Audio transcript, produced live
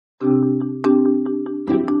Well,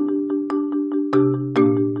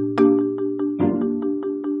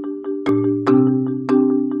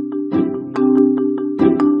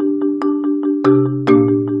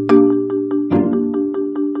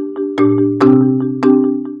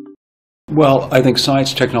 I think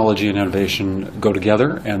science, technology, and innovation go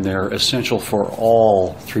together, and they're essential for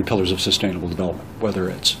all three pillars of sustainable development,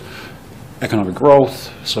 whether it's economic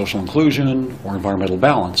growth, social inclusion, or environmental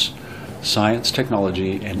balance. Science,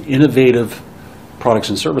 technology, and innovative products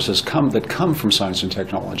and services that come from science and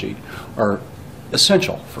technology are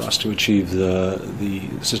essential for us to achieve the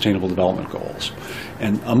sustainable development goals.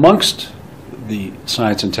 And amongst the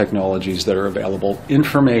science and technologies that are available,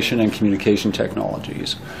 information and communication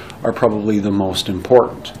technologies are probably the most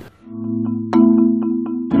important.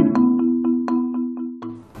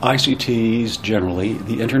 ICTs generally,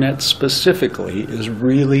 the internet specifically, is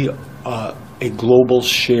really a global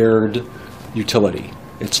shared utility.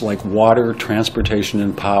 It's like water, transportation,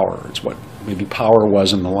 and power. It's what maybe power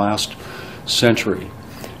was in the last century.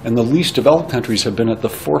 And the least developed countries have been at the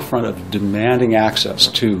forefront of demanding access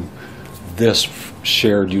to this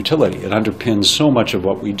shared utility. It underpins so much of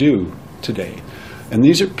what we do today. And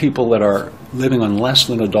these are people that are living on less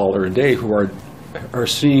than $1 a day who are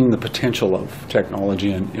seeing the potential of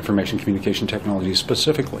technology and information communication technology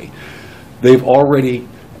specifically. They've already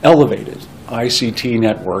elevated ICT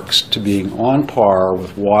networks to being on par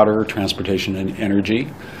with water, transportation, and energy,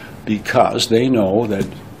 because they know that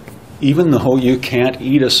even though you can't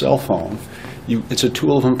eat a cell phone, it's a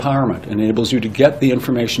tool of empowerment. It enables you to get the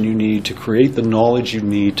information you need, to create the knowledge you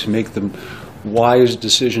need to make the wise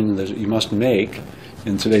decision that you must make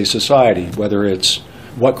in today's society, whether it's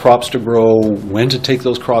what crops to grow, when to take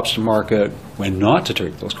those crops to market, when not to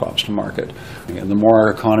take those crops to market. And the more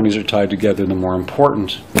our economies are tied together, the more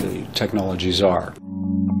important the technologies are.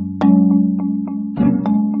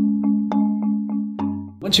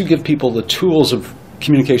 Once you give people the tools of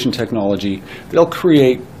communication technology, they'll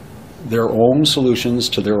create their own solutions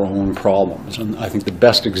to their own problems. And I think the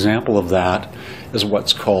best example of that is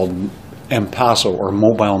what's called M-Pesa, or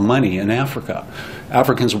mobile money, in Africa.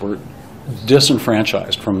 Africans were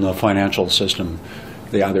disenfranchised from the financial system.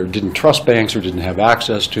 They either didn't trust banks or didn't have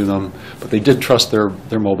access to them, but they did trust their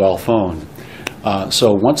mobile phone.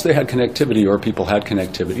 So once they had connectivity, or people had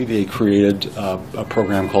connectivity, they created a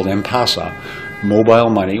program called M-Pesa, mobile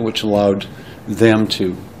money, which allowed them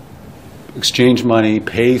to exchange money,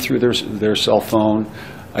 pay through their cell phone.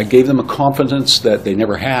 I gave them a confidence that they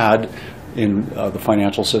never had in the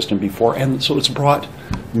financial system before, and so it's brought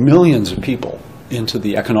millions of people into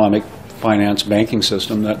the economic, finance, banking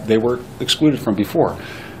system that they were excluded from before.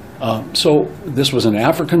 So this was an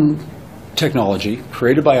African technology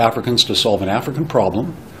created by Africans to solve an African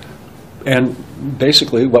problem, and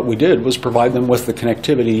basically what we did was provide them with the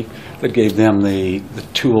connectivity that gave them the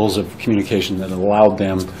tools of communication that allowed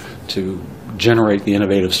them to generate the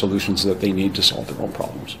innovative solutions that they need to solve their own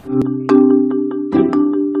problems.